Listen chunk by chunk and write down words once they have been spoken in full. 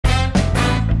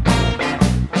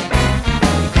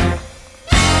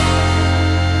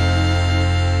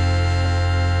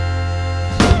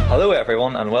Hello,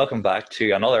 everyone, and welcome back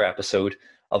to another episode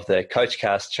of the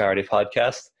CouchCast charity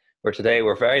podcast, where today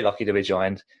we're very lucky to be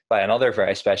joined by another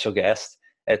very special guest.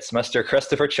 It's Mr.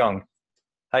 Christopher Chung.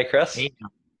 Hi, Chris.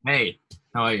 Hey,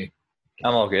 how are you?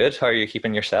 I'm all good. How are you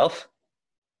keeping yourself?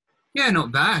 Yeah,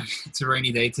 not bad. It's a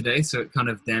rainy day today, so it kind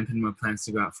of dampened my plans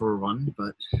to go out for a run,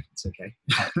 but it's okay.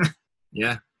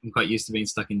 Yeah, I'm quite used to being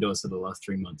stuck indoors for the last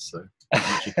 3 months, so not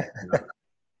much you can do about it.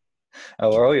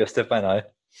 Oh, we're all used to it by now.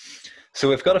 So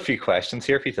we've got a few questions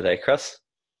here for you today, Chris.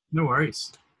 No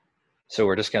worries. So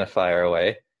we're just going to fire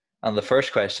away. And the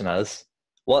first question is,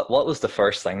 what was the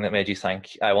first thing that made you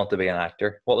think, I want to be an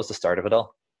actor? What was the start of it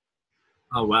all?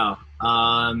 Oh, wow.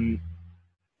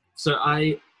 So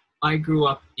I grew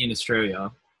up in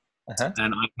Australia,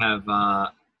 and I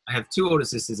have two older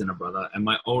sisters and a brother. And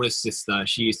my oldest sister,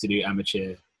 she used to do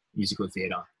amateur musical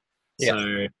theatre. Yeah.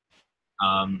 So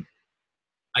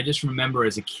I just remember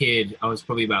as a kid, I was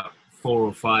probably about 4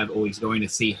 or 5, always going to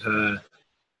see her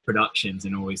productions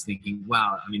and always thinking,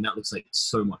 wow, I mean, that looks like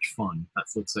so much fun. That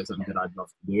looks like something that I'd love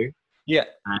to do. Yeah.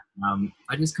 And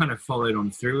I just kind of followed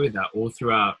on through with that all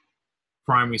throughout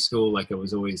primary school. Like I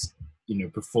was always,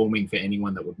 performing for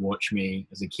anyone that would watch me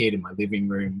as a kid in my living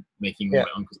room, making my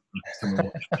uncles come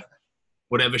and watch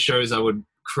whatever shows I would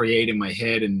create in my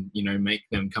head and, make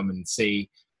them come and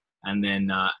see. And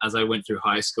then as I went through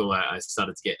high school, I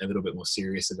started to get a little bit more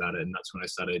serious about it. And that's when I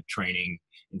started training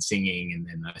in singing. And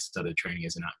then I started training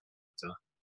as an actor.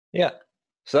 Yeah.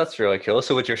 So that's really cool.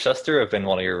 So would your sister have been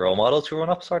one of your role models growing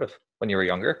up, sort of, when you were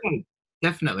younger?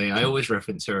 Definitely. I always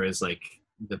reference her as like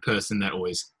the person that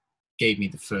always gave me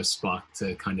the first spark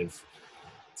to kind of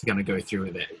go through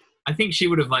with it. I think she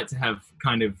would have liked to have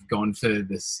kind of gone for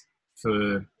this,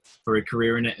 for a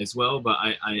career in it as well. But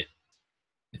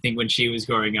I think when she was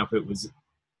growing up,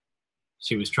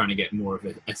 she was trying to get more of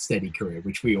a steady career,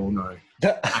 which we all know.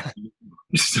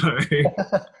 So,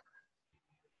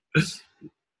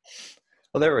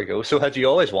 well, there we go. So had you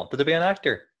always wanted to be an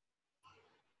actor?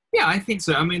 Yeah, I think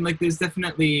so. I mean, like, there's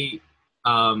definitely,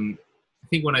 I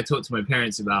think when I talked to my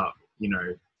parents about,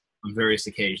 on various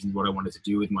occasions, what I wanted to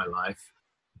do with my life,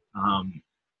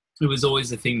 it was always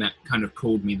the thing that kind of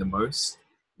pulled me the most.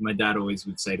 My dad always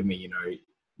would say to me,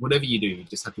 whatever you do, you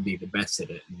just have to be the best at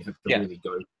it and you have to really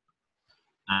go.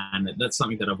 And that's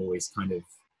something that I've always kind of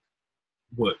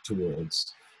worked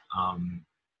towards.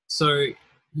 So,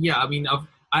 yeah, I mean,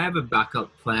 I have a backup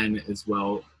plan as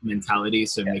well, mentality.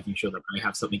 So making sure that I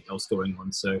have something else going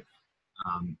on. So,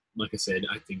 like I said,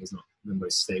 I think it's not the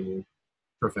most stable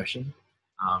profession.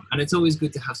 And it's always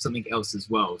good to have something else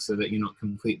as well so that you're not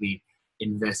completely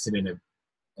invested in it,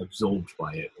 absorbed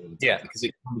by it all the time, because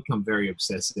it can become very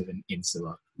obsessive and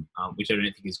insular, which I don't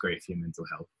think is great for your mental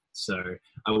health. So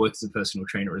I work as a personal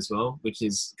trainer as well, which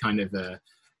is kind of a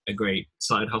great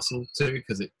side hustle too,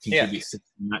 because it contributes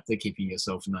to keeping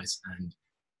yourself nice and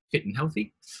fit and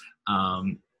healthy.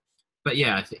 But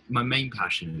yeah, I think my main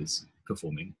passion is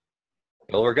performing.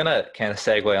 Well, we're going to kind of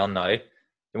segue on now to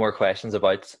more questions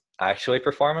about actually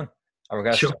performing. And we're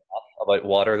going to start off about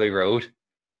Waterloo Road.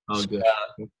 Oh, good.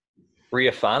 Were you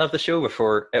a fan of the show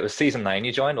before? It was season 9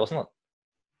 you joined, wasn't it?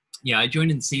 Yeah, I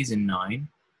joined in season 9.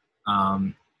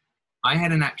 I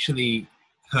hadn't actually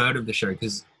heard of the show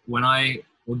because when I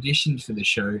auditioned for the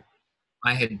show,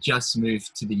 I had just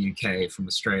moved to the UK from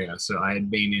Australia. So I had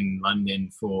been in London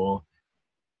for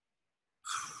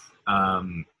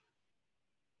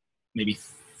maybe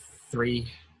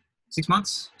 6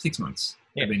 months. 6 months.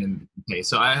 I've been in the UK.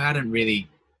 So I hadn't really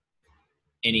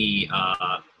any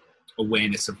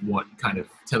awareness of what kind of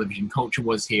television culture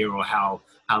was here or how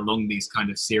long these kind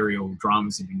of serial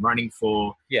dramas had been running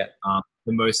for. The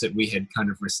most that we had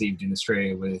kind of received in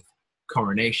Australia with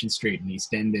Coronation Street and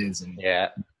EastEnders and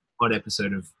odd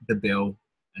episode of The Bill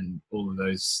and all of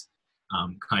those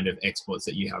kind of exports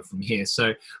that you have from here.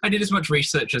 So I did as much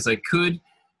research as I could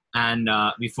and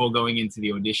before going into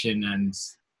the audition. And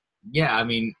yeah, I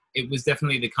mean, it was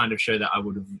definitely the kind of show that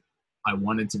I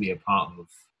wanted to be a part of,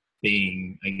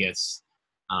 being, I guess,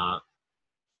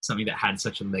 something that had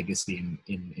such a legacy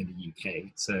in the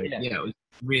UK. So yeah, it was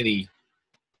really,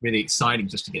 really exciting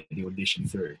just to get the audition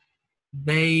through.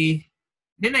 Then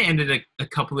they ended a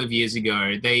couple of years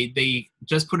ago. They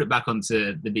just put it back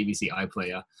onto the BBC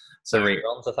iPlayer. So the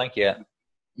reruns, I think,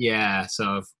 yeah.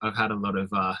 So I've had a lot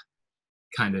of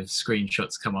kind of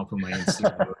screenshots come up on my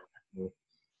Instagram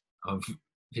of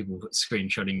people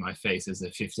screenshotting my face as a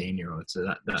 15-year-old.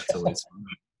 So that's always fun.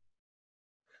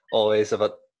 Always a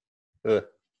bit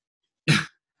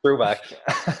throwback.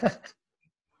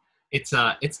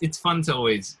 It's fun to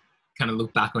always kind of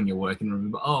look back on your work and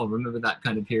remember that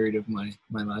kind of period of my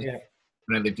life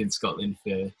when I lived in Scotland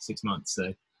for 6 months.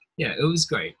 So yeah, it was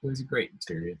great. It was a great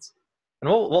experience. And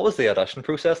what was the audition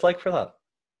process like for that?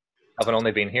 Having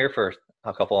only been here for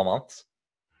a couple of months.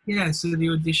 Yeah, so the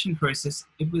audition process,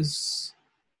 it was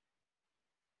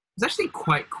actually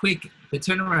quite quick. The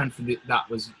turnaround for that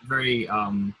was very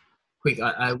quick.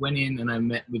 I went in and I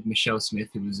met with Michelle Smith,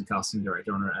 who was a casting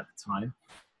director on it at the time.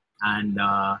 And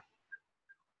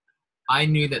I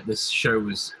knew that this show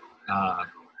was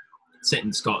set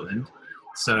in Scotland.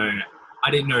 So I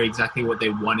didn't know exactly what they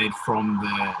wanted from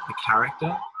the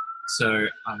character. So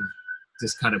I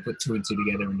just kind of put two and two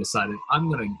together and decided I'm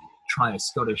going to try a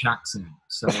Scottish accent.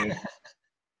 So,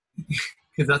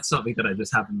 because that's something that I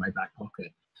just have in my back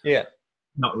pocket. Yeah.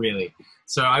 Not really.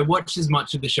 So I watched as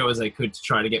much of the show as I could to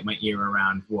try to get my ear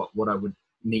around what I would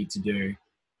need to do.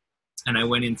 And I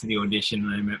went into the audition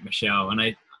and I met Michelle and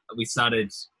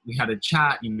we had a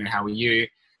chat, how are you?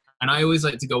 And I always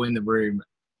like to go in the room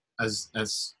as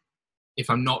if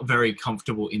I'm not very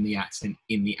comfortable in the accent,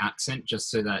 just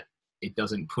so that it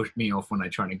doesn't push me off when I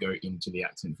try to go into the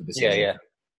accent for the season. Yeah.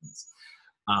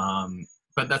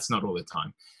 But that's not all the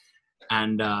time.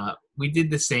 And we did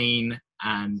the scene,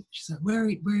 and she's like, "Where are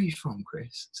you from,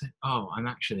 Chris?" I said, "Oh, I'm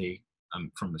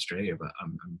from Australia, but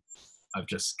I've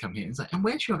just come here." It's like, "And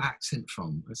where's your accent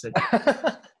from?" I said,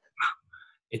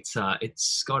 "It's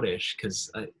Scottish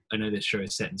because I know this show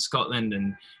is set in Scotland."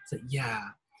 And it's like, "Yeah,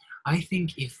 I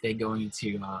think if they're going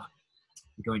to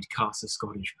cast a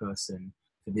Scottish person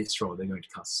for this role, they're going to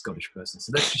cast a Scottish person.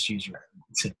 So let's just use your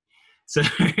accent." So,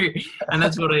 and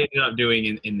that's what I ended up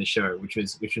doing in the show, which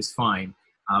was fine.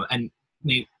 And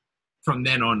from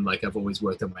then on, like, I've always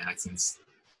worked on my accents.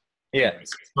 Yeah.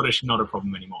 Scottish, not a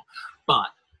problem anymore. But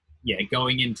yeah,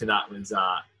 going into that was,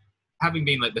 having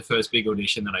been like the first big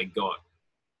audition that I got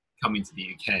coming to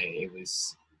the UK, it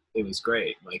was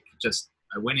great. Like, just,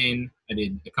 I went in, I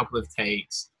did a couple of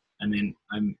takes, and then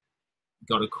I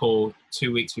got a call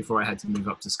 2 weeks before I had to move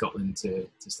up to Scotland to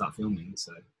start filming.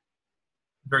 So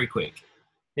very quick.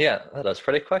 Yeah, that is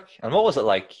pretty quick. And what was it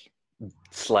like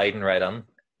sliding right on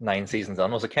 9 seasons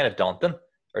on? Was it kind of daunting,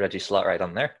 or did you slot right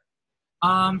on there?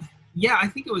 Yeah, I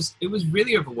think it was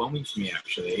really overwhelming for me,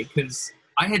 actually, because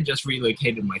I had just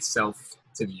relocated myself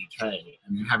to the UK,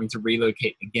 and then having to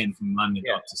relocate again from London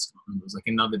up to Scotland was like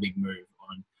another big move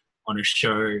on a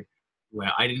show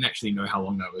where I didn't actually know how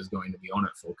long I was going to be on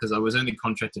it for, because I was only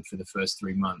contracted for the first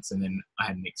 3 months, and then I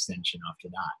had an extension after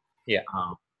that. Yeah.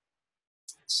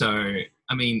 So,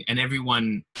 I mean, and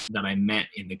everyone that I met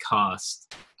in the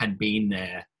cast had been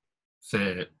there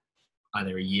for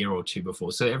either a year or two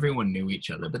before. So everyone knew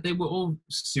each other, but they were all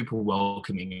super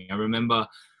welcoming. I remember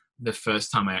the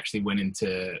first time I actually went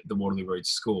into the Waterloo Road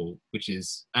school,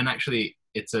 and actually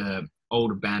it's a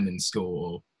old abandoned school,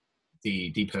 or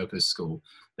the depurposed school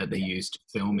that they used to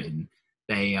film in.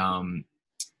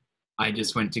 I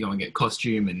just went to go and get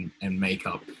costume and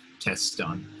makeup tests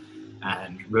done.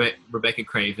 And Rebecca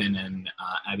Craven and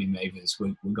Abby Mavers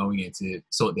were going in to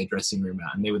sort their dressing room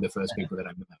out, and they were the first people that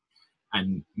I met.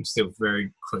 And I'm still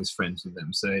very close friends with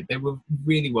them. So they were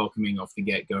really welcoming off the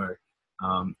get-go.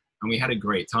 And we had a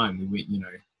great time. We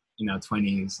in our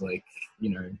 20s, like,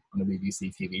 on a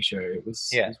BBC TV show, it was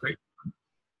great.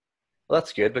 Well,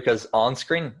 that's good, because on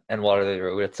screen in Waterloo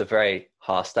Road, it's a very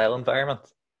hostile environment,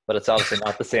 but it's obviously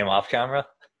not the same off camera.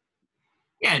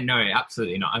 Yeah, no,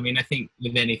 absolutely not. I mean, I think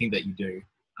with anything that you do,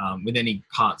 with any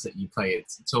parts that you play,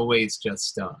 it's always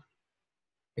just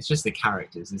it's just the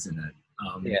characters, isn't it?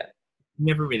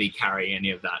 Never really carry any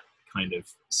of that kind of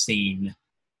scene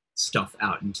stuff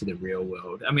out into the real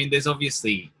world. I mean, there's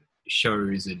obviously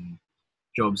shows and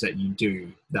jobs that you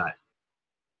do that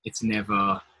it's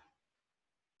never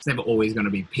always going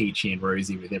to be peachy and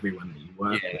rosy with everyone that you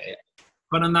work with. Yeah.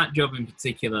 But on that job in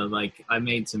particular, like, I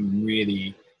made some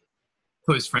really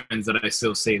close friends that I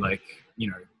still see, like,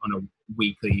 on a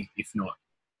weekly, if not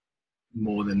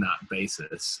more than that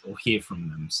basis, or hear from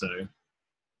them. So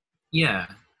yeah,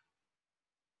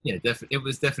 it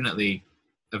was definitely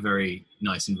a very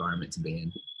nice environment to be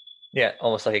in. Yeah,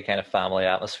 almost like a kind of family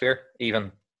atmosphere,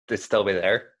 even to still be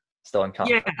there, still in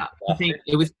contact. Yeah, I think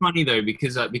it was funny though,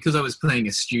 because I was playing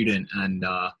a student, and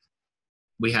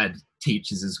we had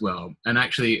teachers as well. And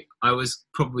actually, I was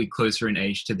probably closer in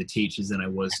age to the teachers than I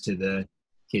was to the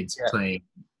kids playing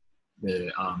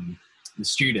the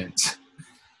students.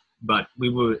 But we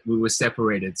were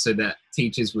separated, so that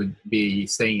teachers would be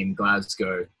staying in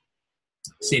Glasgow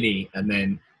City, and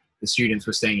then the students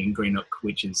were staying in Greenock,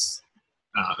 which is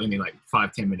only like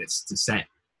 5-10 minutes to set.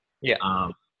 Yeah.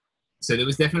 So there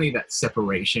was definitely that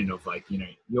separation of, like,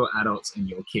 your adults and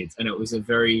your kids, and it was a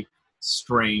very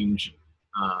strange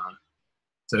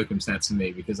circumstance for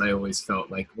me, because I always felt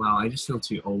like, wow, I just feel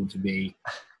too old to be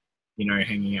you know,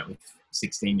 hanging out with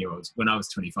 16-year-olds when I was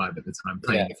 25 at the time,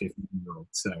 playing a 15-year-old.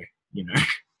 So, you know,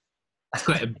 it's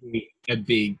quite a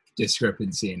big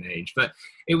discrepancy in age. But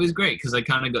it was great because I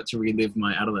kind of got to relive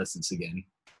my adolescence again.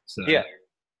 So,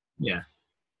 yeah.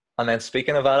 And then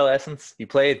speaking of adolescence, you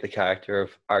played the character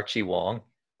of Archie Wong.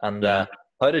 And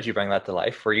how did you bring that to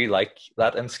life? Were you like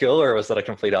that in school, or was that a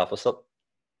complete opposite?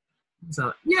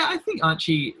 So yeah, I think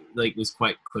Archie like was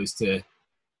quite close to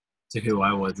who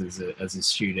I was as a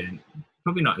student.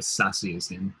 Probably not as sassy as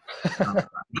him.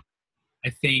 I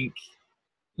think,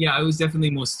 yeah, I was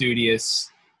definitely more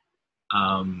studious,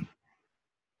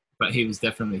 but he was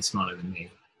definitely smarter than me.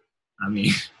 I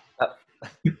mean,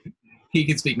 he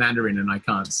can speak Mandarin and I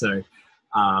can't. So,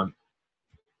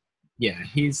 yeah,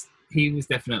 he was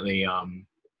definitely.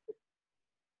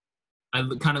 I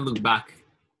kind of look back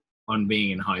on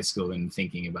being in high school and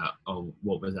thinking about, oh,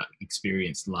 what was that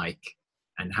experience like,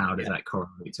 and how does that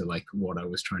correlate to like what I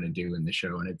was trying to do in the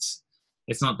show? And it's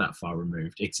not that far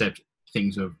removed, except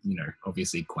things were, you know,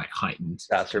 obviously quite heightened.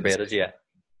 Exacerbated, yeah.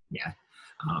 Yeah.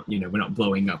 You know, we're not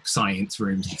blowing up science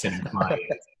rooms and setting fires,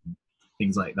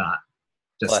 things like that.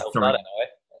 Just throwing,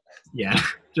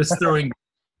 just throwing,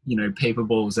 you know, paper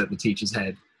balls at the teacher's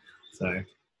head. So,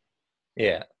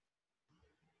 yeah.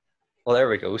 Well, there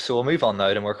we go. So we'll move on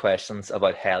now to more questions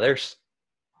about Heathers.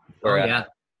 Where,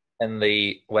 in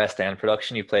the West End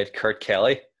production, you played Kurt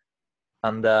Kelly.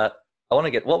 And I want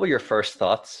to get, what were your first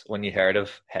thoughts when you heard of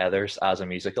Heathers as a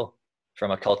musical? From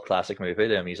a cult classic movie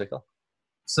to a musical?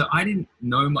 So I didn't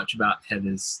know much about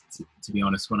Heathers, to be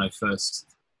honest, when I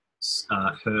first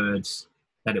heard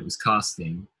that it was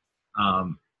casting.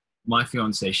 My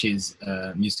fiance, she's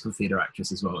a musical theatre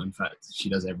actress as well. In fact, she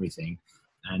does everything.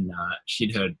 And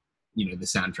she'd heard, you know, the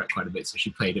soundtrack quite a bit, so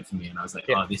she played it for me, and I was like,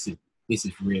 oh, this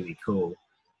is really cool.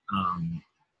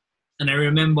 And I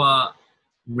remember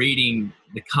reading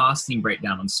the casting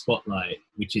breakdown on Spotlight,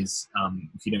 which is,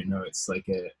 if you don't know, it's like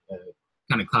a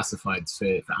kind of classifieds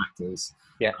for actors,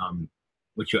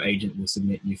 which your agent will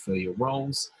submit you for your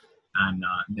roles, and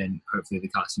then hopefully the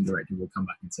casting director will come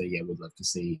back and say, yeah, we'd love to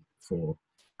see for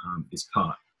this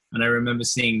part. And I remember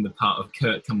seeing the part of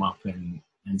Kurt come up and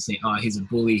saying, oh, he's a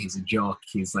bully, he's a jock,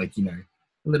 he's like, you know,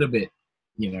 a little bit,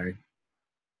 you know,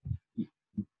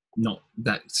 not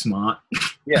that smart.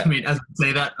 I mean, as I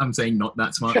say that, I'm saying not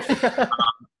that smart.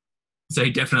 So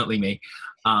definitely me.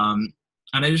 And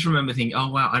I just remember thinking, oh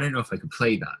wow, I don't know if I could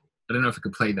play that. I don't know if I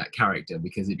could play that character,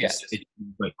 because it's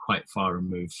like quite far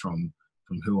removed from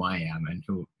who I am and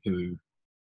who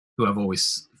I've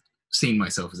always seen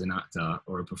myself as an actor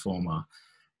or a performer.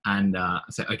 And I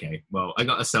said, okay, well, I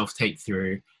got a self-tape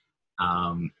through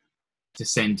to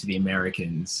send to the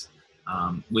Americans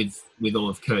with all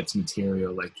of Kurt's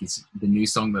material, like the new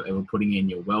song that they were putting in,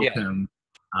 You're Welcome,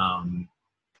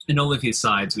 and all of his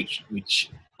sides,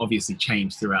 which obviously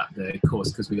changed throughout the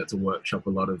course because we got to workshop a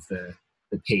lot of the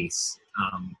piece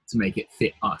to make it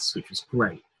fit us, which was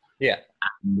great. Yeah.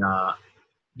 And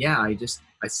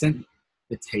I sent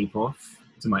the tape off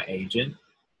to my agent,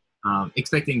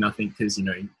 expecting nothing, because, you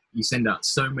know, you send out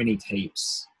so many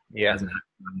tapes as an actor,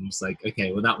 and I'm just like,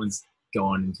 okay, well, that one's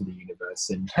gone into the universe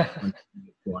and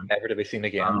never to be seen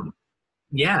again.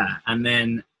 And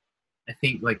then I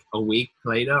think like a week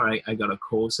later, I got a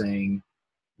call saying,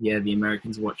 yeah, the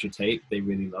Americans watch your tape, they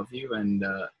really love you, and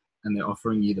they're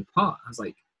offering you the part. I was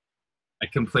like,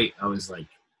 I was like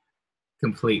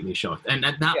completely shocked. And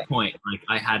at that point, like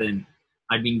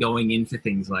I'd been going into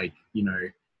things like, you know,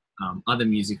 other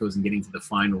musicals and getting to the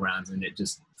final rounds and it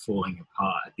just falling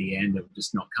apart at the end, of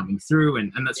just not coming through,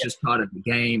 and that's just part of the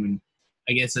game. And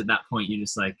I guess at that point, you're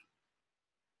just like,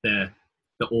 the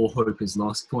all hope is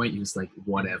lost point. You're just like,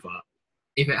 whatever.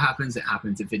 If it happens, it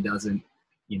happens. If it doesn't,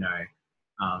 you know.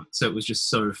 So it was just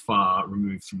so far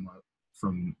removed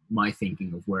from my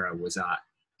thinking of where I was at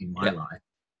in my life.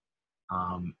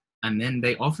 And then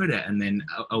they offered it, and then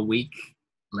a week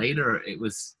later, it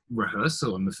was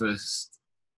rehearsal on the first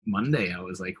Monday. I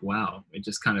was like, wow, it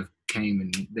just kind of came,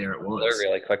 and there it was. A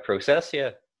really quick process,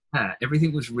 yeah.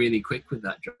 Everything was really quick with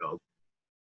that job.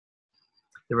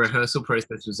 The rehearsal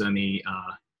process was only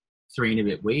 3 and a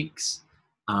bit weeks.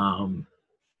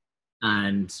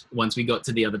 And once we got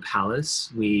to the other palace,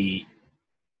 we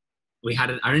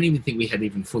had I don't even think we had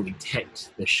even fully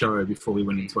teched the show before we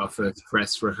went into our first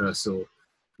press rehearsal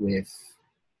with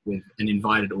an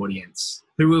invited audience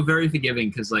who were very forgiving,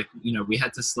 because, like, you know, we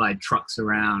had to slide trucks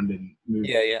around and move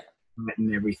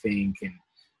and everything, and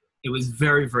it was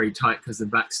very, very tight because the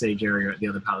backstage area at the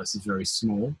other palace is very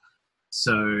small.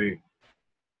 So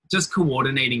just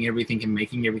coordinating everything and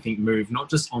making everything move, not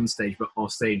just on stage but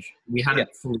off stage, we had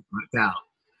it fully worked out.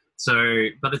 So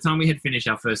by the time we had finished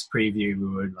our first preview, we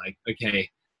were like, okay,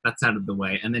 that's out of the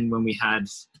way. And then when we had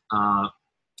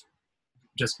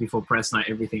just before press night,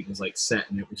 everything was like set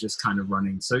and it was just kind of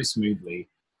running so smoothly.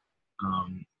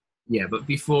 Yeah, but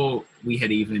before we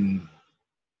had even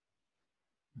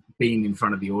been in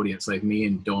front of the audience, like me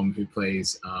and Dom, who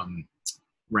plays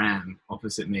Ram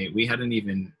opposite me, we hadn't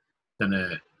even done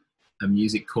a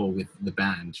music call with the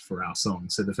band for our song.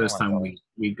 So the first time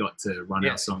we got to run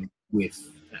our song with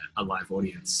a live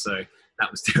audience. So that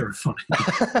was terrifying.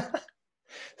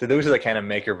 So those are the kind of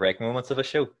make or break moments of a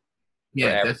show.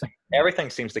 Yeah, definitely. Everything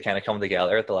seems to kind of come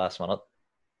together at the last minute.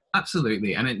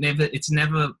 Absolutely. And it's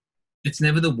never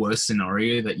the worst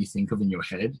scenario that you think of in your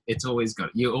head.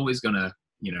 You're always gonna,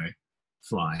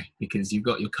 fly, because you've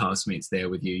got your castmates there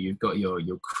with you, you've got your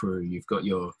crew, you've got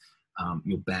your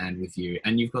band with you,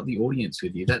 and you've got the audience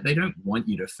with you. That they don't want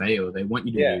you to fail, they want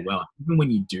you to do well. Even when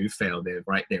you do fail, they're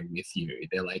right there with you.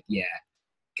 They're like, yeah,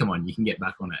 come on, you can get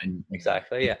back on it. And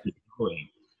exactly, yeah.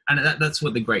 And that's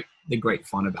what the great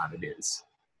fun about it is.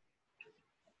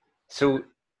 So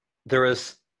there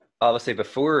was, obviously,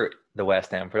 before the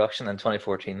West End production in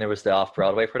 2014, there was the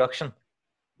off-Broadway production.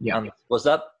 Yeah. And was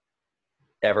that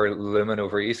ever looming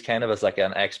over you kind of as like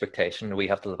an expectation, we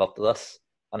have to live up to this?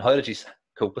 And how did you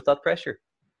cope with that pressure?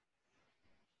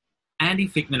 Andy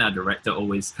Fickman, our director,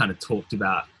 always kind of talked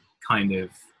about kind of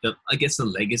the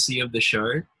legacy of the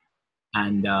show,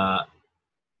 and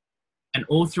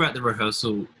all throughout the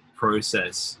rehearsal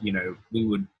process, we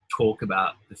would talk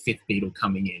about the fifth Beatle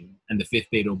coming in, and the fifth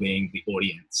Beatle being the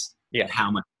audience, and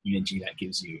how much energy that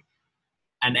gives you.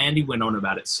 And Andy went on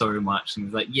about it so much, and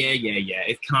was like, yeah,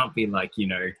 it can't be like,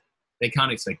 they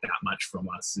can't expect that much from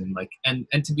us. And like, and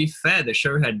to be fair, the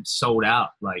show had sold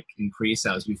out like in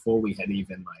pre-sales before we had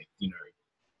even like,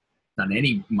 done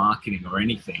any marketing or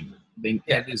anything.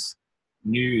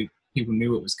 People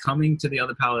knew it was coming to the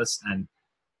other palace, and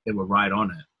they were right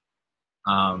on it.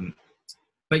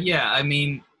 But yeah, I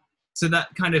mean, so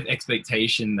that kind of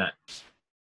expectation that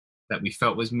we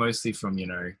felt was mostly from,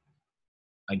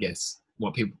 I guess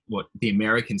what the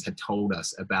Americans had told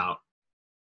us about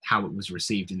how it was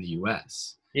received in the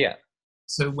US. Yeah.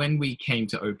 So when we came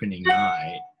to opening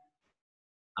night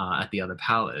at the other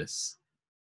palace,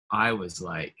 I was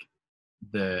like,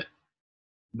 when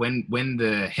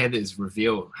the Heathers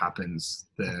reveal happens,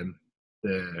 the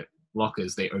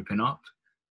lockers, they open up,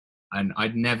 and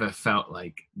I'd never felt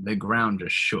like the ground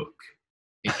just shook.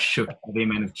 It shook. The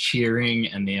amount of cheering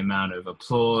and the amount of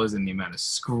applause and the amount of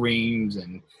screams,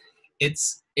 and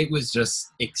it was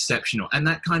just exceptional. And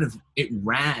that kind of, it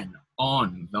ran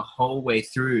on the whole way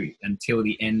through until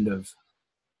the end of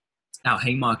our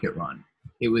Haymarket run.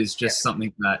 It was just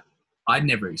something that I'd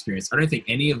never experienced. I don't think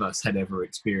any of us had ever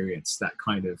experienced that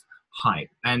kind of hype.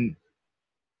 And,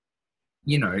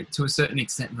 to a certain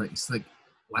extent, like, it's like,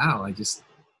 wow, I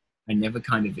never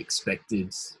kind of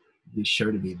expected this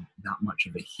show to be that much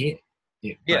of a hit.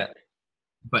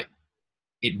 But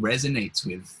it resonates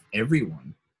with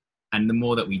everyone. And the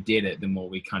more that we did it, the more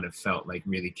we kind of felt like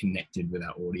really connected with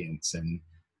our audience. And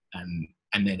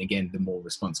then again, the more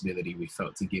responsibility we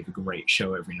felt to give a great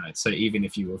show every night. So even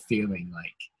if you were feeling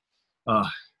like, oh,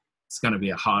 it's going to be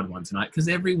a hard one tonight, because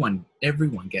everyone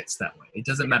gets that way. It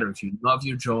doesn't matter if you love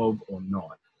your job or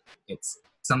not. It's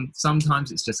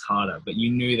sometimes it's just harder, but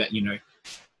you knew that,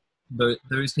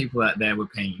 those people out there were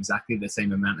paying exactly the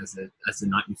same amount as the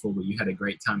night before, but you had a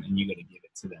great time, and you got to give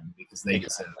it to them because they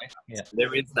deserve it. Yeah. So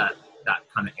there is that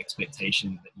kind of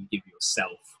expectation that you give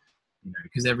yourself,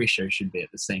 because every show should be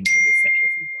at the same level for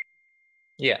everybody.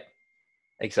 Yeah,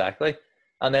 exactly.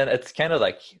 And then it's kind of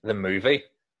like the movie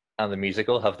and the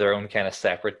musical have their own kind of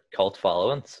separate cult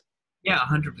followings. Yeah,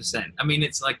 100%. I mean,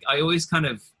 it's like, I always kind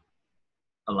of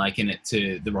liken it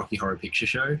to the Rocky Horror Picture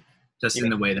Show, just in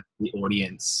the way that the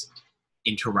audience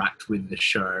interact with the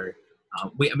show.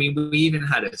 We even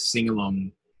had a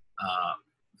sing-along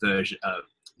version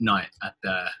night at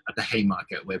the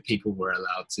Haymarket, where people were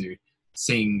allowed to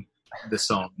sing the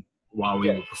song while we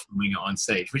were performing it on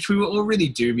stage, which we were all really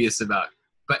dubious about,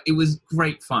 but it was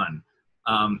great fun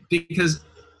because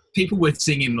people were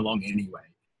singing along anyway.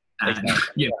 And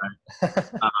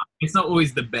it's not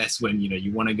always the best when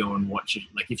you want to go and watch it.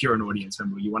 Like, if you're an audience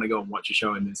member, you want to go and watch a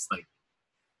show and there's like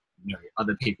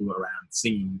other people around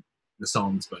singing the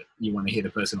songs, but you want to hear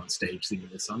the person on stage singing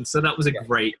the songs. So that was a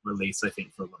great release, I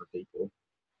think, for a lot of people.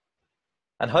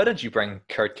 And how did you bring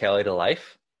Kurt Kelly to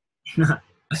life?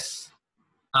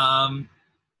 I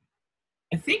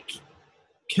think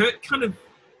Kurt kind of,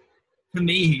 for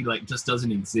me, he like just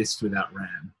doesn't exist without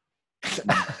Ram.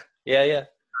 Yeah.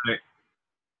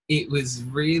 it was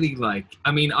really like,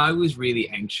 I mean, I was really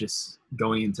anxious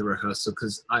going into rehearsal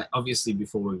because I obviously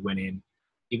before we went in,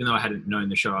 even though I hadn't known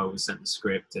the show, I was sent the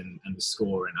script and the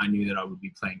score, and I knew that I would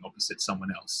be playing opposite someone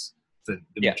else for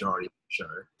the majority of the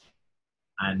show.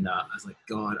 And I was like,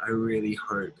 God, I really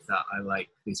hope that I like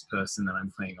this person that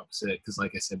I'm playing opposite. Because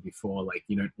like I said before, like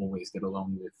you don't always get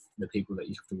along with the people that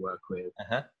you have to work with.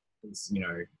 You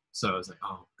know, so I was like,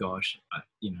 oh gosh,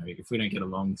 you know, if we don't get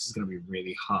along, this is going to be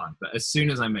really hard. But as soon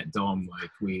as I met Dom,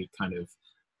 like we kind of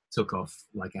took off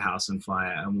like a house on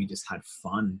fire and we just had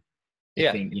fun.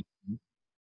 I think, you know,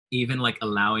 even like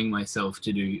allowing myself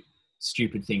to do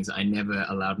stupid things I never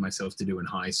allowed myself to do in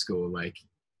high school, like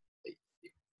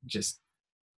just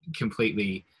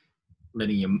completely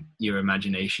letting your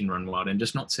imagination run wild and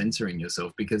just not censoring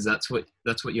yourself, because that's what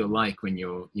you're like when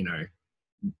you're, you know,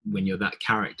 when you're that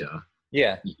character.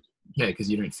 Because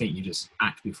you don't think, you just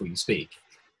act before you speak.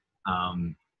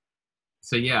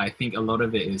 So yeah, I think a lot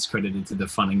of it is credited to the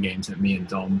fun and games that me and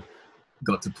Dom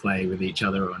got to play with each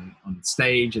other on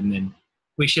stage. And then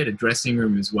we shared a dressing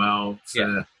room as well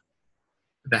for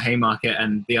the Haymarket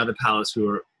and the other palace. We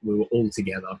were all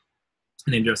together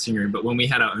in a dressing room, but when we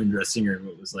had our own dressing room,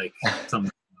 it was like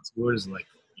something else. We were just like,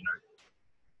 you know,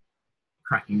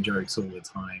 cracking jokes all the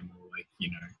time, or like, you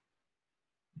know,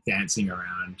 dancing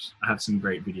around. I have some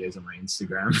great videos on my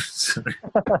Instagram. So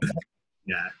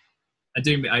yeah, I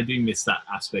do miss that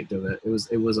aspect of it.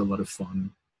 It was a lot of fun.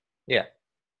 Yeah.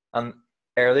 And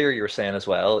earlier you were saying as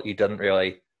well, you didn't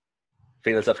really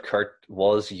feel as if Kurt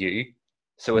was you.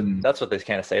 So that's what they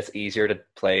kind of say. It's easier to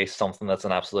play something that's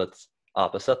an absolute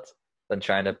opposite than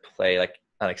trying to play like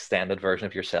an extended version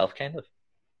of yourself, kind of.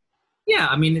 Yeah,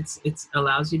 I mean, it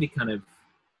allows you to kind of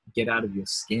get out of your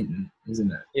skin, isn't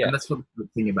it? Yeah. And that's what the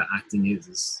thing about acting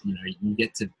is, you know, you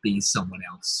get to be someone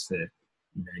else for, you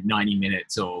know, 90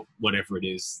 minutes or whatever it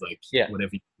is, like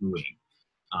whatever you're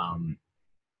doing.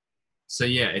 So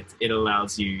yeah, it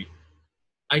allows you,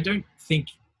 I don't think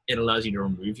it allows you to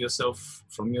remove yourself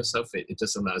from yourself. It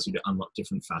just allows you to unlock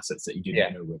different facets that you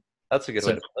didn't know were. That's a good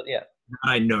way to put it,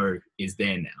 I know is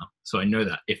there now. So I know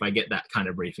that if I get that kind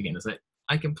of brief again, it's like,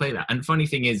 I can play that. And funny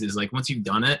thing is like, once you've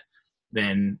done it,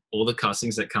 then all the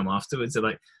castings that come afterwards are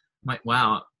like,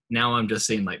 wow, now I'm just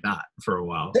seeing like that for a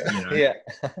while. You know?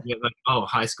 You're like, oh,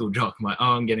 high school jock. I'm like,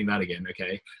 oh, I'm getting that again.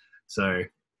 Okay. So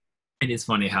it is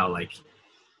funny how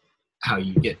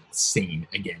you get seen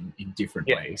again in different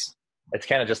ways. It's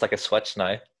kind of just like a switch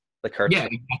now. The Kurt,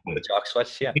 exactly. The jock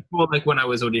switch, Before, like when I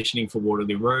was auditioning for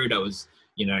Waterloo Road, I was,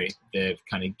 you know, the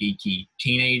kind of geeky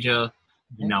teenager.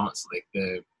 And now it's like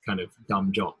the kind of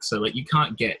dumb jock. So like you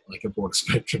can't get like a broad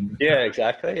spectrum. Yeah,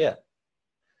 exactly. Yeah.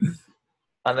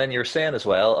 And then you're saying as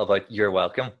well about You're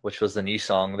Welcome, which was the new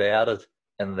song they added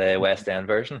in the West End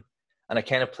version. And it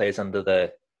kind of plays into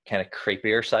the kind of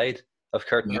creepier side of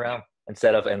Curtain Ram.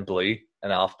 Instead of in Blue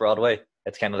and off Broadway,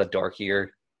 it's kind of the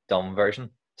darkier, dumb version.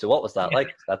 So what was that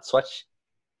like, that switch?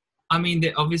 I mean,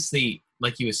 obviously,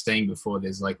 like you were saying before,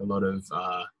 there's like a lot of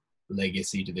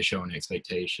legacy to the show and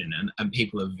expectation, and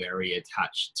people are very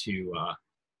attached to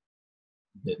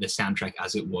the soundtrack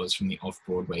as it was from the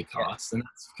off-Broadway cast, and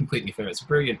that's completely fair. It's a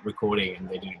brilliant recording and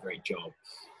they did a great job.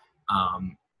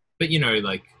 But you know,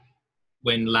 like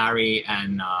when Larry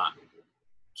and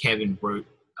Kevin wrote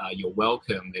You're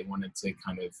Welcome, they wanted to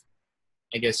kind of,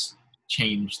 I guess,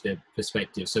 change the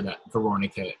perspective so that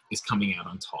Veronica is coming out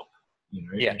on top. You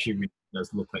know, she really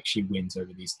does look like she wins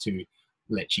over these two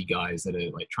lechy guys that are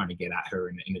like trying to get at her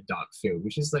in a dark field,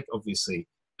 which is like obviously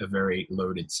a very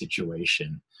loaded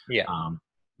situation. You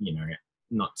know,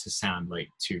 not to sound like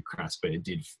too crass, but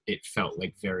it felt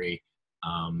like very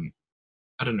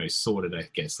I don't know, sorted, I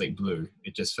guess, like Blue.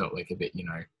 It just felt like a bit, you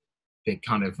know, they're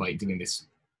kind of like doing this,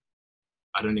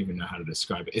 I don't even know how to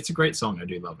describe it. It's a great song, I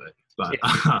do love it, but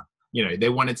you know, they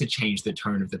wanted to change the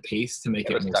tone of the piece to make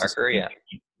it more darker,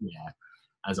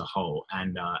 as a whole,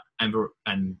 and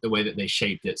the way that they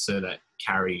shaped it so that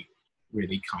Carrie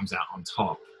really comes out on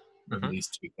top of these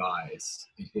two guys.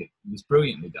 It was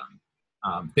brilliantly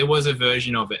done. There was a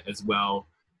version of it as well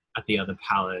at the other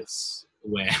palace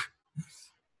where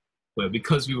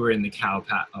because we were in the cow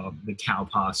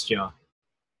pasture,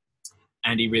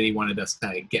 Andy really wanted us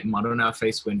to get mud on our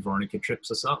face when Veronica trips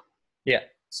us up.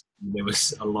 So there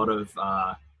was a lot of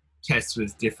tests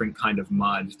with different kind of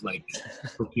mud, like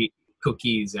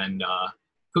cookies and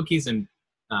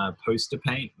poster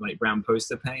paint, like brown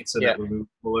poster paint, so that when we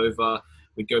pull over,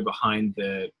 we'd go behind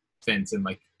the fence and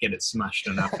like get it smashed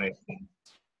on our face.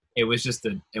 It was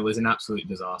an absolute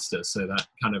disaster. So that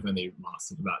kind of only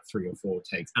lasted about 3 or 4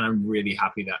 takes, and I'm really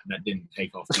happy that didn't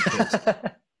take off, because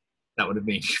that would have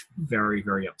been very,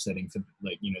 very upsetting for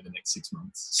like, you know, the next 6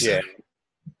 months. So, Yeah.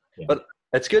 yeah. But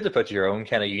it's good to put your own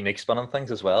kind of unique spin on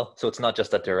things as well. So it's not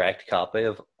just a direct copy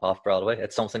of Off Broadway.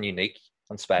 It's something unique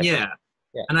and special. Yeah.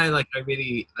 Yeah. And I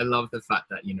love the fact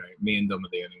that, you know, me and Dom are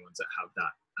the only ones that have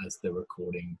that as the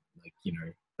recording. Like, you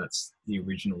know, that's the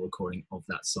original recording of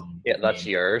that song. Yeah, that's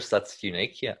yours. That's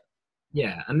unique. Yeah.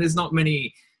 Yeah. And there's not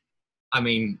many, I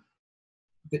mean,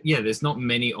 there's not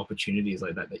many opportunities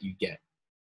like that you get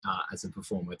as a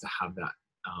performer to have that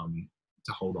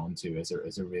to hold on to as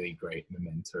a really great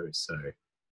memento. So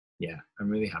yeah, I'm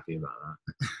really happy about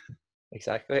that.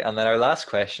 Exactly. And then our last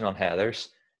question on Heathers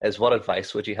is, what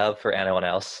advice would you have for anyone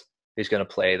else who's going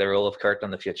to play the role of Kurt in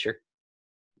the future?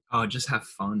 Oh, just have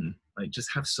fun. Like,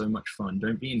 just have so much fun.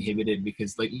 Don't be inhibited,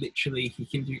 because like literally he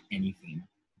can do anything.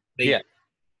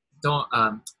 Dom,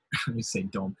 let me say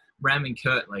Dom, Ram and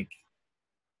Kurt, like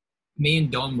me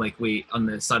and Dom, like we on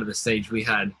the side of the stage, we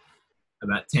had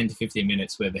about 10 to 15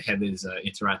 minutes where the Heathers are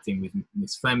interacting with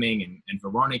Miss Fleming and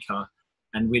Veronica,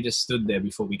 and we just stood there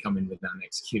before we come in with our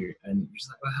next cue, and just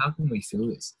like, well, how can we fill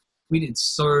this? We did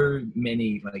so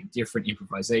many like different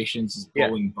improvisations, just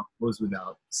blowing bubbles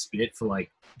without spit for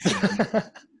like, you know,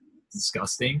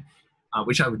 disgusting,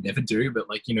 which I would never do, but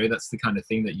like, you know, that's the kind of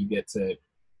thing that you get to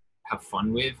have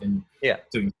fun with, and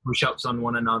doing push-ups on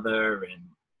one another and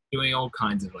doing all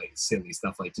kinds of like silly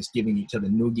stuff, like just giving each other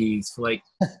noogies for like,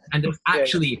 and just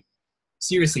actually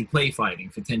seriously play fighting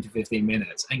for 10 to 15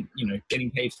 minutes and, you know,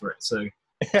 getting paid for it. So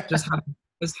just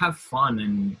have fun,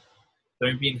 and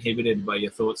don't be inhibited by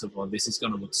your thoughts of, well, this is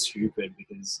going to look stupid,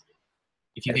 because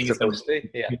if you think it's going to,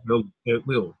 it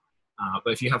will.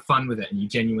 But if you have fun with it and you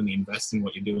genuinely invest in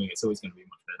what you're doing, it's always going to be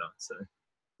much better. So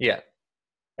yeah,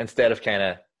 instead of kind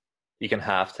of, you can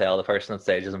half tell the person on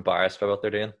stage is embarrassed by what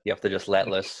they're doing. You have to just let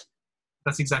loose.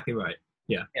 That's exactly right.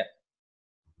 Yeah.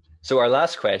 So our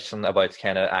last question about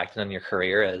kind of acting in your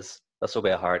career is, this will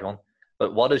be a hard one,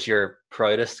 but what is your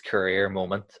proudest career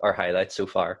moment or highlight so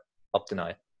far up to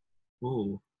now?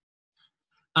 Ooh.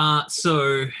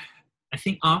 So I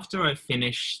think after I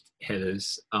finished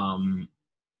Heathers,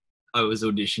 I was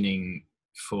auditioning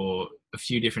for a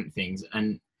few different things,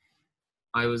 and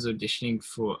I was auditioning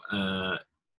for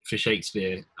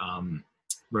Shakespeare,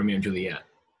 Romeo and Juliet.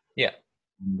 Yeah.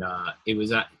 And it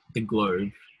was at the Globe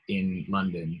in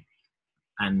London.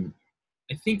 And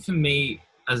I think for me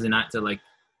as an actor, like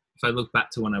if I look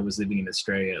back to when I was living in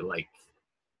Australia, like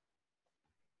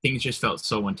things just felt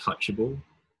so untouchable.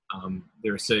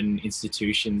 There are certain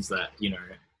institutions that, you know,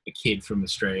 a kid from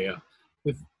Australia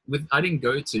with I didn't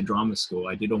go to drama school.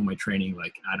 I did all my training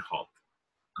like ad hoc,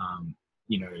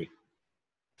 you know,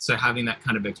 so having that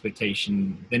kind of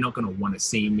expectation, they're not going to want to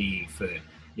see me for,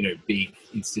 you know, big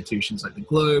institutions like the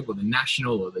Globe or the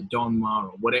National or the Donmar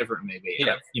or whatever it may be.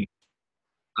 Yeah.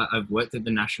 I've worked at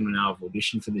the National now. I've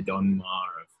auditioned for the Donmar,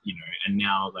 you know, and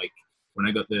now like when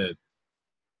I got the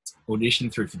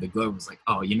audition through for the Globe, I was like,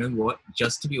 oh, you know what?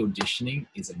 Just to be auditioning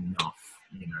is enough,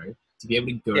 you know, to be able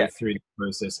to go through the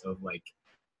process of like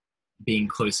being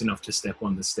close enough to step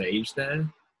on the stage there.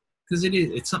 Because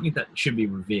it's something that should be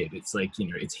revered. It's like, you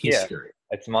know, it's history.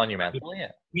 Yeah, it's monumental,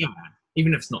 Yeah,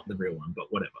 even if it's not the real one, but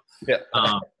whatever. Yeah.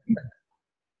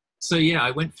 So yeah,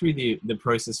 I went through the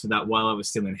process for that while I was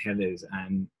still in Heathers,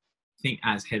 and I think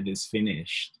as Heathers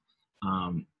finished,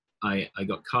 I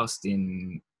got cast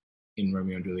in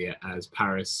Romeo and Juliet as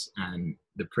Paris and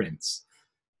the Prince,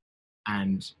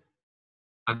 and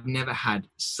I've never had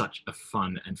such a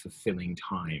fun and fulfilling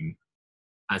time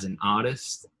as an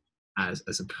artist,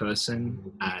 as a person,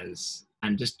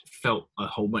 and just felt a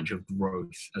whole bunch of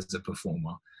growth as a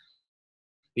performer.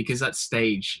 Because that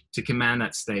stage, to command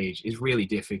that stage is really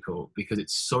difficult because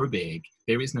it's so big.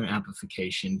 There is no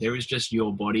amplification. There is just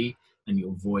your body and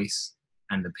your voice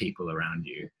and the people around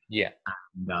you. Yeah.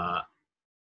 And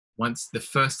once the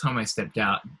first time I stepped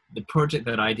out, the project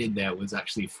that I did there was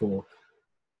actually for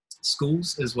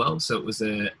schools as well. So it was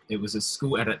a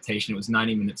school adaptation. It was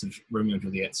 90 minutes of Romeo and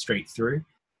Juliet straight through.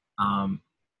 And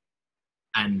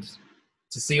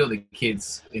to see all the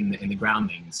kids in the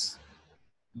groundlings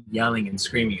yelling and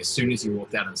screaming as soon as you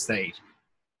walked out on stage,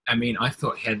 I mean, I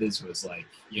thought Heathers was like,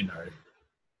 you know,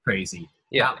 crazy.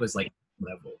 Yeah. That was like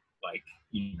level. Like,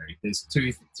 you know, there's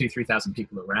 3,000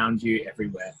 people around you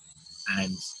everywhere,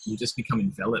 and you just become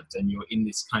enveloped, and you're in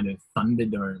this kind of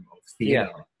thunderdome of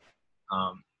theater.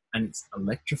 Yeah. And it's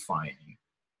electrifying.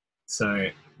 So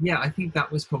yeah, I think that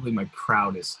was probably my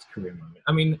proudest career moment.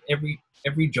 I mean,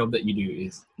 every job that you do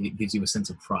it gives you a sense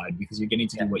of pride because you're getting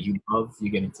to do what you love.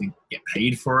 You're getting to get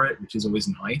paid for it, which is always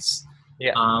nice.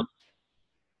 Yeah.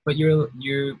 But you're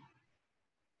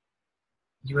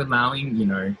allowing, you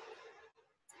know,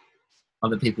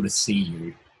 other people to see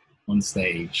you on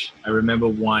stage. I remember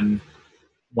one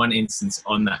instance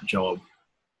on that job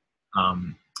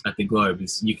at the Globe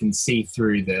is you can see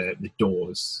through the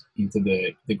doors into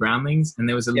the groundlings, and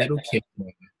there was a little kid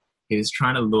there. He was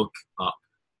trying to look up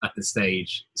at the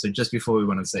stage. So just before we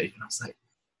went on stage, and I was like,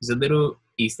 he's a little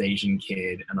East Asian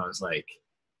kid, and I was like,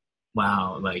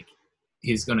 wow, like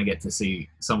he's gonna get to see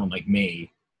someone like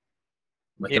me,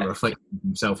 like a reflection of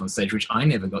himself on stage, which I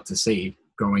never got to see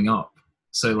growing up.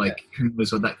 So like, who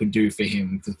knows what that could do for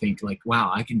him to think like,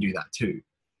 wow, I can do that too,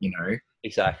 you know?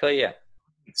 Exactly, yeah.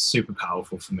 It's super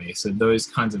powerful for me. So those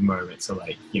kinds of moments are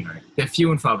like, you know, they're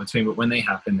few and far between, but when they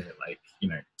happen, they're like, you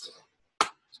know,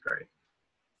 it's great.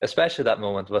 Especially that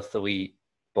moment with the wee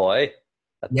boy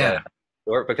at the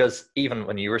door, because even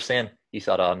when you were saying, you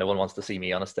thought, oh, no one wants to see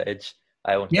me on a stage,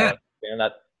 I won't doing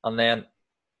that. And then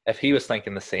if he was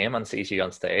thinking the same and sees you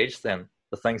on stage, then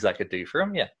the things that could do for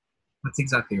him, That's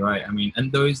exactly right. I mean,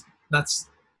 and that's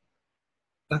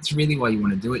really why you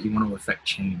want to do it. You want to affect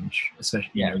change,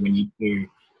 especially you know, when you do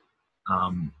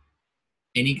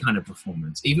any kind of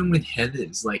performance. Even with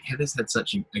Heather's, like Heather's had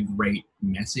such a great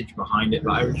message behind it.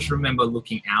 But I just remember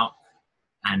looking out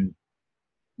and,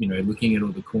 you know, looking at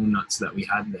all the cool nuts that we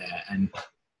had there, and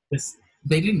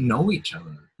they didn't know each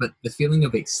other, but the feeling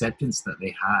of acceptance that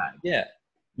they had,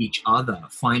 each other,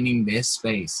 finding their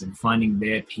space and finding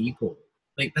their people,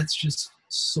 like that's just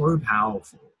so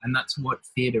powerful. And that's what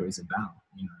theatre is about,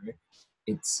 you know.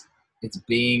 It's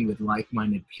being with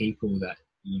like-minded people that,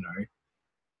 you know,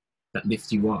 that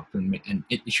lift you up, and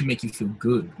it should make you feel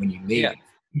good when you leave.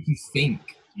 Make you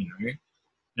think, you know.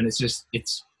 And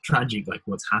it's tragic, like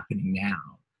what's happening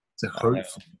now. So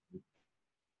hopefully,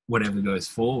 whatever goes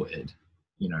forward,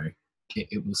 you know,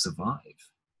 it will survive.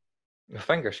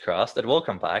 Fingers crossed. It will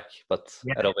come back, but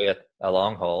it'll be a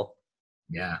long haul.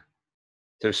 Yeah.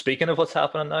 So speaking of what's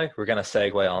happening now, we're going to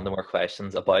segue on to more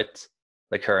questions about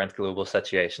the current global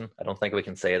situation. I don't think we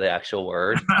can say the actual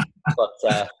word,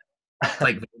 but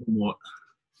like what?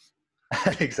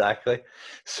 Exactly.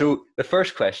 So the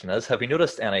first question is, have you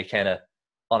noticed any kind of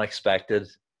unexpected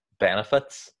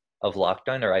benefits of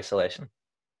lockdown or isolation?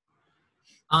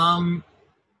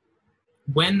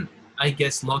 When I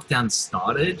guess lockdown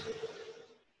started,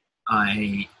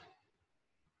 I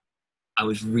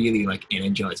was really like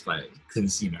energized by it,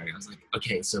 because, you know, I was like,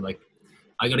 okay, so like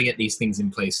I got to get these things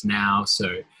in place now, so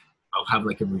I'll have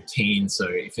like a routine. So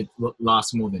if it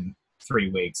lasts more than 3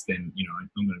 weeks, then, you know,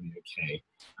 I'm going to be okay.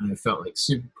 And I felt like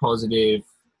super positive.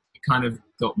 I kind of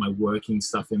got my working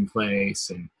stuff in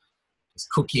place and was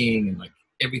cooking, and like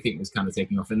everything was kind of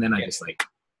taking off. And then I just like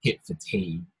hit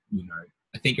fatigue, you know.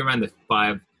 I think around the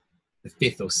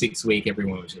 5th or 6th week,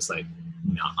 everyone was just like,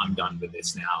 no, I'm done with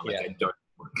this now. Like I don't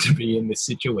want to be in this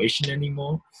situation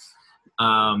anymore.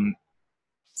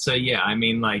 So yeah, I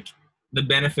mean, like the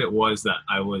benefit was that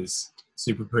I was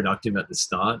super productive at the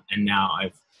start, and now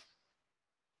I've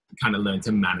kind of learned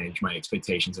to manage my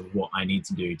expectations of what I need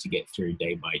to do to get through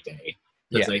day by day.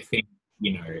 Because I think,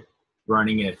 you know,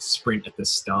 running a sprint at the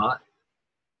start,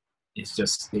 it's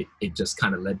just, it just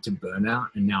kind of led to burnout.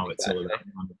 And now it's all about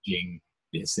managing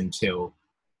this until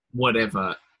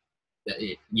whatever,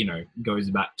 it, you know, goes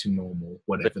back to normal,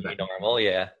 whatever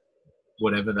that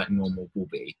whatever that normal will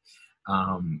be.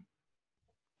 And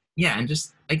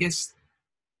just, I guess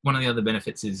one of the other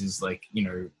benefits is like, you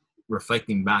know,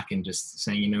 reflecting back and just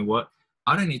saying, you know what,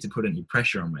 I don't need to put any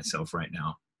pressure on myself right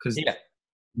now, because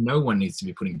no one needs to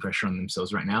be putting pressure on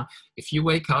themselves right now. If you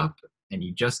wake up and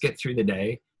you just get through the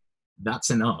day, that's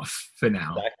enough for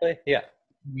now. Exactly. Yeah.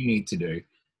 You need to do,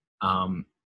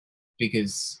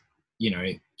 because, you know,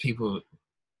 people,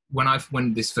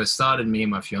 when this first started, me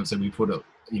and my fiance, we put a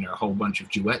whole bunch of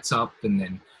duets up, and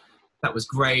then that was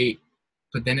great.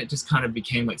 But then it just kind of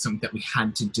became like something that we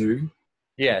had to do.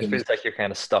 Yeah, it feels like you're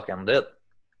kind of stuck in it.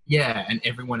 Yeah, and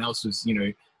everyone else was, you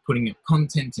know, putting up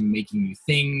content and making new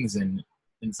things, and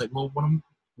it's like, well, what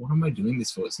am I doing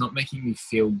this for? It's not making me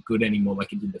feel good anymore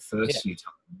like it did the first few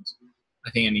times.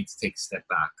 I think I need to take a step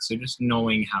back. So just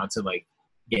knowing how to like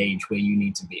gauge where you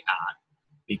need to be at,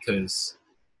 because,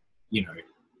 you know,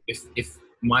 if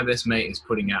my best mate is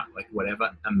putting out like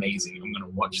whatever amazing, I'm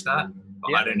going to watch that,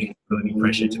 but I don't need to put any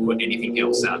pressure to put anything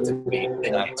else out to be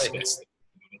the next best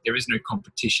thing. There is no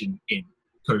competition in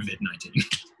COVID-19.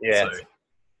 Yeah. So,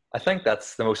 I think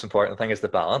that's the most important thing, is the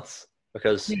balance,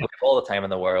 because with all the time in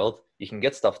the world, you can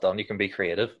get stuff done, you can be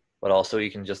creative, but also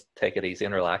you can just take it easy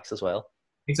and relax as well.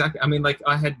 Exactly. I mean, like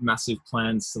I had massive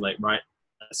plans to like write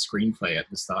a screenplay at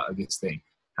the start of this thing.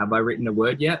 Have I written a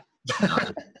word yet? No.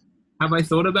 Have I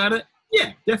thought about it?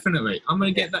 Yeah, definitely. I'm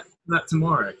going to get that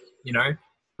tomorrow, you know,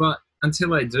 but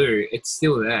until I do, it's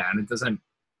still there, and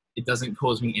it doesn't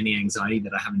cause me any anxiety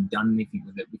that I haven't done anything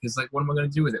with it, because like, what am I going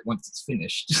to do with it once it's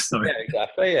finished? So, Yeah,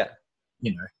 exactly. Yeah.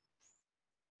 you know.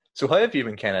 So how have you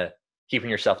been kind of keeping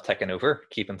yourself ticking over,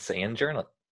 keeping sane during it?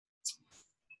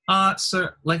 So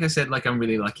like I said, like I'm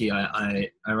really lucky. I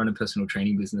run a personal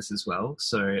training business as well.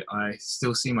 So I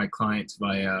still see my clients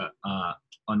via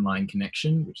online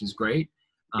connection, which is great.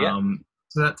 Yeah.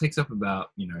 So that takes up about,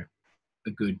 a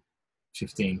good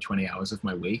 15, 20 hours of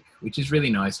my week, which is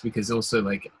really nice, because also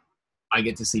like I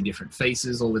get to see different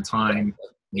faces all the time.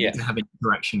 They get to have an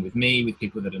interaction with me, with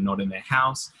people that are not in their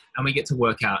house, and we get to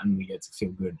work out and we get to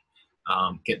feel good,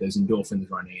 get those endorphins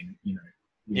running, and,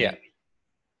 really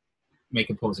make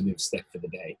a positive step for the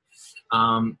day.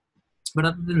 But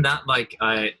other than that, like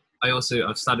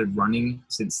I've started running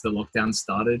since the lockdown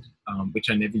started,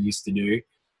 which I never used to do.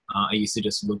 I used to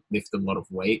just lift a lot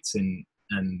of weights, and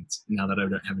now that I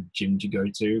don't have a gym to go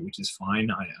to, which is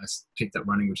fine, I picked up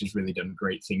running, which has really done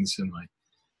great things for my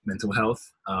mental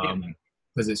health,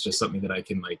 because it's just something that I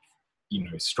can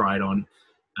stride on.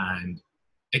 And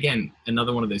again,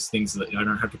 another one of those things that I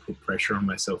don't have to put pressure on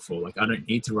myself for. Like, I don't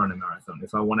need to run a marathon.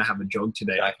 If I want to have a jog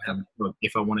today, I can have a jog.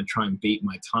 If I want to try and beat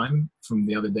my time from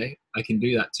the other day, I can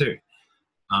do that too.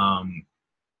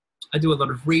 I do a lot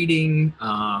of reading.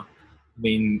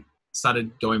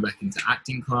 Started going back into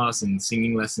acting class and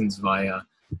singing lessons via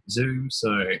Zoom.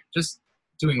 So just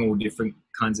doing all different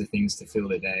kinds of things to fill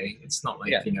the day. It's not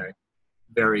like,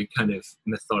 very kind of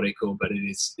methodical, but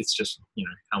it's just,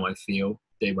 how I feel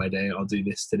day by day. I'll do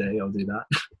this today, I'll do that.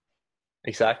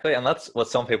 Exactly. And that's what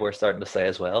some people are starting to say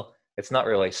as well. It's not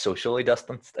really socially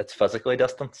distanced, it's physically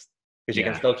distanced, because you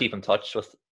can still keep in touch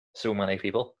with so many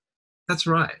people. That's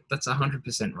right. That's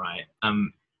 100% right.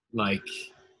 Like,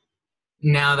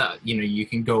 now that, you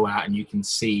can go out and you can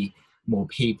see more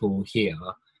people here,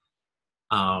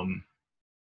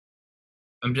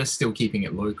 I'm just still keeping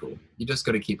it local. You just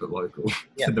got to keep it local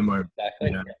for the moment,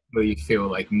 exactly. Where you feel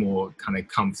like more kind of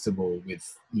comfortable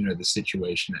with, the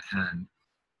situation at hand,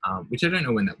 which I don't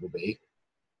know when that will be.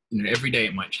 Every day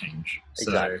it might change.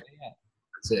 Exactly. So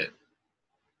that's it.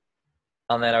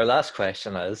 And then our last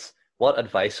question is, what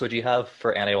advice would you have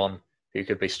for anyone who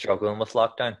could be struggling with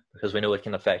lockdown? Because we know it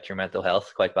can affect your mental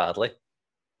health quite badly.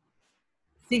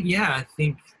 I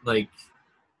think like,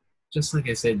 just like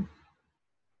I said,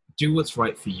 do what's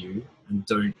right for you and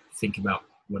don't think about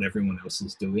what everyone else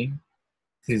is doing,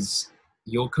 because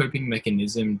your coping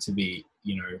mechanism to be,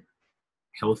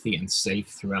 healthy and safe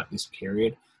throughout this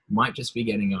period might just be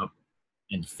getting up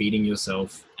and feeding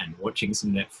yourself and watching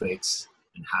some Netflix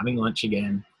and having lunch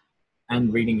again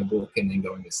and reading a book and then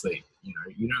going to sleep.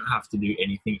 You don't have to do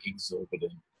anything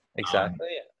exorbitant. Exactly.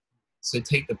 So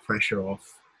take the pressure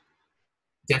off.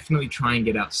 Definitely try and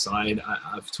get outside.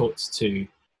 I've talked to,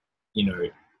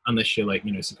 unless you're like,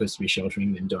 supposed to be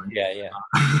sheltering, then don't.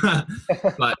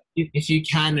 But if you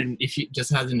can, and if it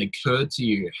just hasn't occurred to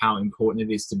you how important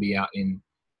it is to be out in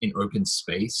open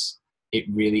space, it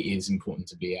really is important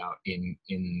to be out in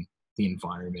the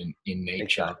environment, in nature.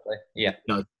 Exactly. Yeah. It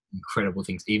does incredible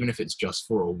things, even if it's just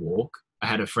for a walk. I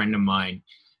had a friend of mine,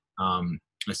 I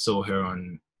talked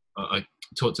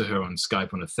to her on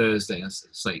Skype on a Thursday.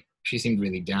 It's like, she seemed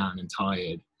really down and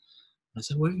tired. I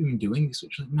said, what have you been doing this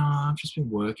week? She's like, no, I've just been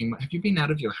working. Have you been out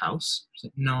of your house? She's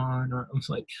like, no. I was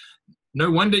like,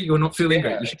 no wonder you're not feeling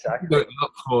great.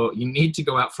 You need to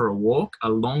go out for a walk, a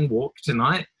long walk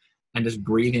tonight, and just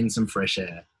breathe in some fresh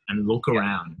air and look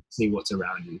around, see what's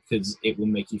around you, because it will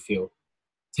make you feel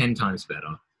 10 times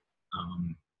better.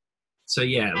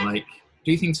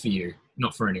 Do things for you,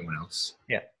 not for anyone else.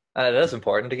 Yeah. And it is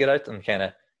important to get out and kind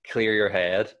of clear your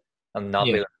head and not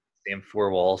be like the same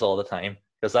four walls all the time,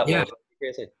 because that was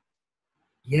crazy.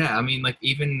 Yeah, I mean, like,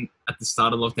 even at the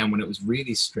start of lockdown when it was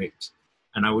really strict,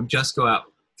 and I would just go out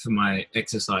for my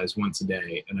exercise once a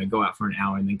day, and I go out for an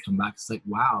hour and then come back. It's like,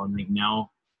 wow, and like now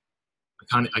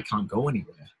I can't go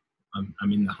anywhere.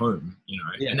 I'm in the home,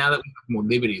 And now that we have more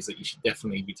liberties, like, you should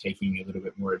definitely be taking a little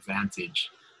bit more advantage,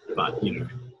 but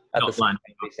not lining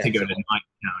up to go to night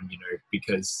town,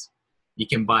 because you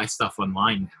can buy stuff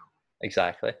online now.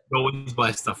 Exactly. Always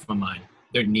buy stuff online.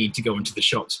 Don't need to go into the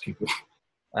shops, people.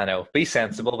 I know. Be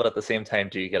sensible, but at the same time,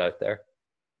 do you get out there?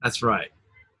 That's right.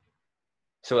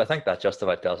 So I think that just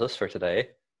about does us for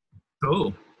today.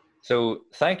 Cool. So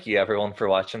thank you, everyone, for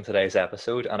watching today's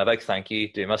episode. And a big thank you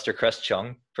to Mr. Chris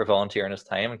Chung for volunteering his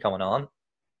time and coming on.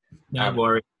 No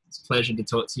worries. It's a pleasure to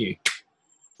talk to you.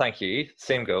 Thank you.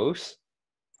 Same goes.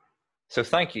 So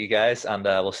thank you, guys, and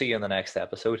we'll see you in the next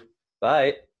episode.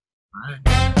 Bye. Bye.